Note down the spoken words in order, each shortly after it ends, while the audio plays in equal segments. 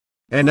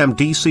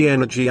Nmdc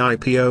Energy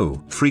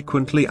IPO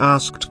Frequently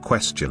Asked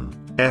Question,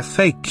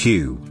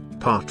 FAQ,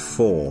 Part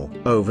 4.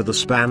 Over the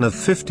span of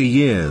 50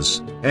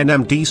 years,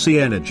 Nmdc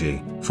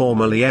Energy,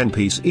 formerly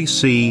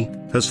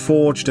NPCC, has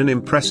forged an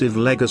impressive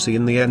legacy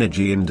in the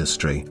energy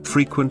industry.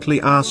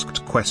 Frequently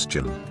Asked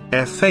Question,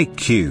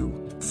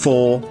 FAQ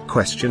 4.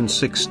 Question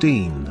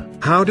 16.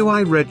 How do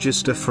I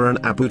register for an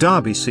Abu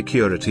Dhabi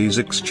Securities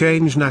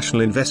Exchange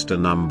National Investor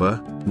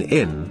Number,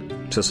 NIN,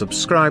 to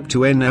subscribe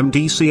to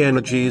Nmdc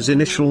Energy's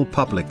initial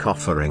public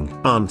offering?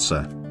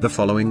 Answer. The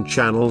following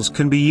channels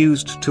can be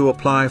used to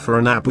apply for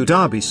an Abu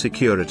Dhabi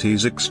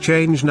Securities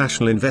Exchange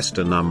National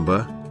Investor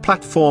Number.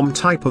 Platform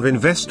type of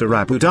investor: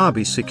 Abu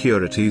Dhabi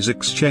Securities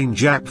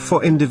Exchange app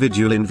for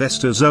individual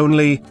investors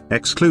only,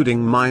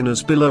 excluding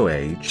minors below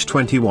age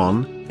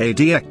 21.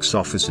 ADX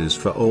offices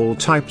for all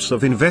types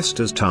of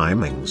investors.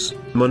 Timings: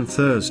 month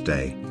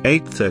Thursday,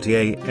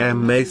 8:30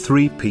 a.m. May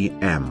 3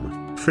 p.m.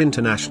 For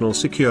international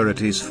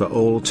securities for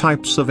all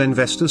types of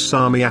investors.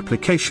 SAMI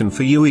application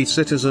for UAE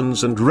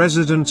citizens and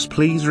residents.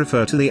 Please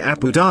refer to the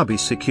Abu Dhabi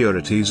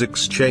Securities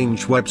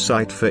Exchange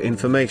website for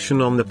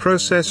information on the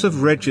process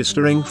of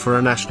registering for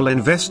a national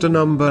investor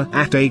number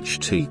at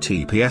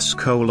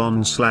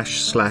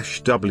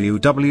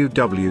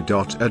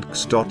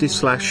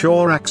https://www.adx.de/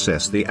 or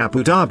access the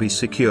Abu Dhabi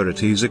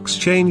Securities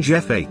Exchange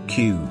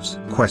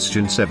FAQs.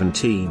 Question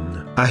 17.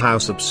 How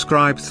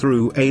subscribe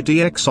through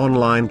ADX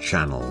online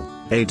channel?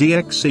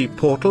 ADX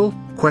portal.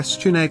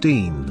 Question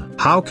 18.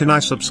 How can I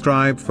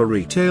subscribe for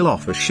retail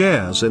offer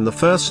shares in the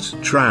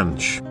first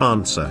tranche?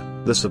 Answer.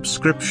 The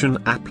subscription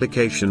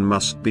application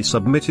must be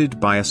submitted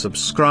by a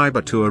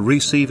subscriber to a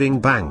receiving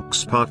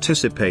bank's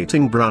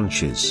participating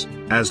branches,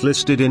 as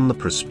listed in the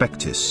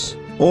prospectus,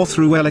 or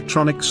through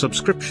electronic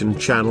subscription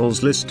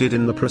channels listed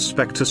in the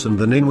prospectus and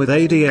the NIN with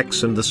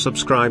ADX, and the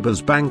subscriber's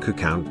bank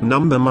account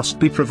number must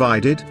be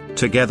provided,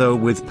 together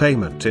with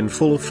payment in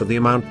full for the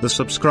amount the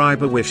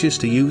subscriber wishes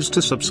to use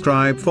to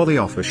subscribe for the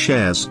offer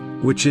shares,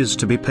 which is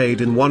to be paid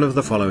in one of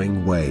the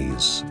following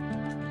ways.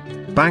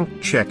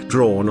 Bank check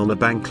drawn on a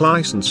bank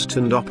licensed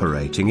and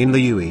operating in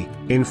the UAE,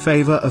 in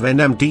favor of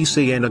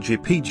Nmdc Energy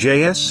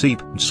PJSC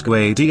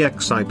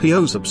ADX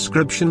IPO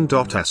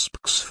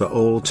subscription.asks. For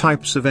all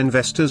types of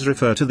investors,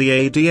 refer to the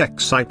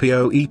ADX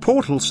IPO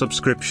e-portal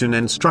subscription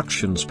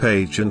instructions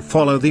page and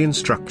follow the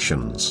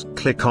instructions.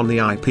 Click on the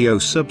IPO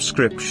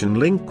subscription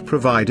link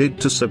provided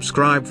to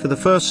subscribe for the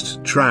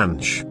first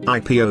tranche.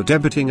 IPO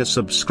debiting a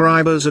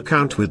subscriber's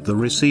account with the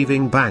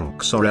receiving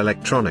banks or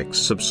electronic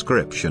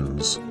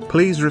subscriptions.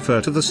 Please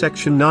refer to the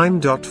section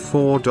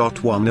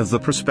 9.4.1 of the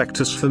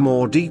prospectus for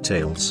more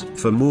details.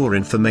 For more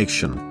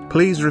information,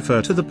 please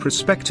refer to the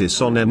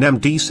prospectus on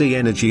Nmdc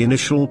Energy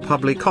initial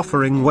public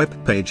offering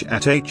webpage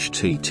at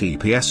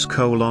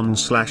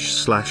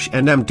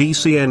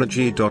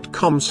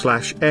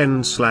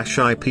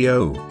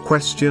https://nmdcenergy.com/n/IPO.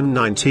 Question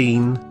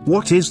 19.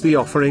 What is the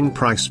offering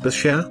price per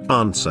share?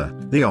 Answer.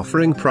 The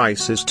offering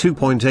price is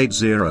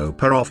 2.80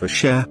 per offer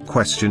share.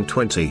 Question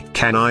 20.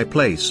 Can I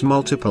place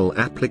multiple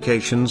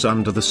applications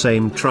under the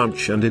same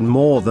tranche and in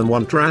more than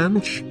one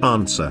tranche?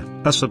 Answer.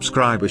 A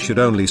subscriber should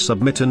only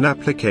submit an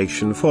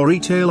application for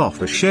retail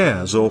offer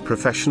shares or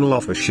professional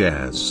offer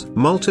shares.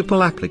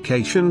 Multiple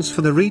applications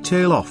for the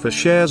retail offer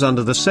shares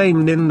under the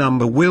same NIN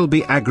number will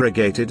be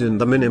aggregated,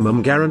 and the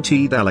minimum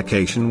guaranteed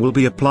allocation will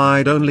be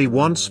applied only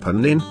once per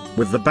NIN,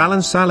 with the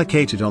balance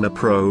allocated on a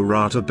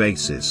pro-rata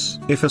basis.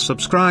 If a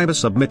subscriber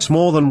submits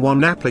more than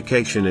one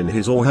application in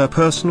his or her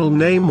personal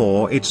name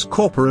or its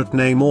corporate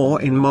name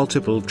or in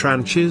multiple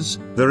tranches,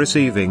 the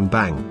receiving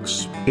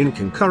banks, in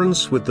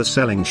concurrence with the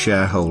selling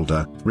shareholder,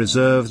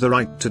 reserve the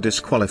right to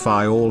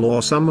disqualify all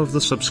or some of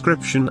the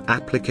subscription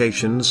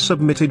applications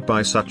submitted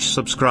by such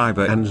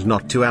subscriber and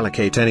not to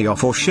allocate any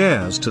offer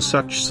shares to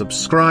such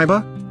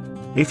subscriber.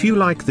 If you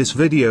like this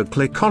video,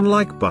 click on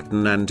like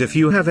button, and if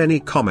you have any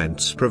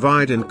comments,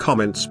 provide in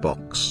comments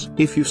box.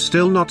 If you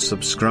still not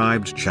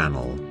subscribed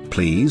channel,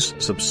 please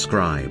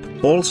subscribe.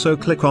 Also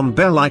click on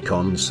bell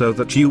icon so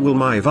that you will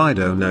my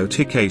video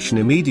notification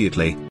immediately.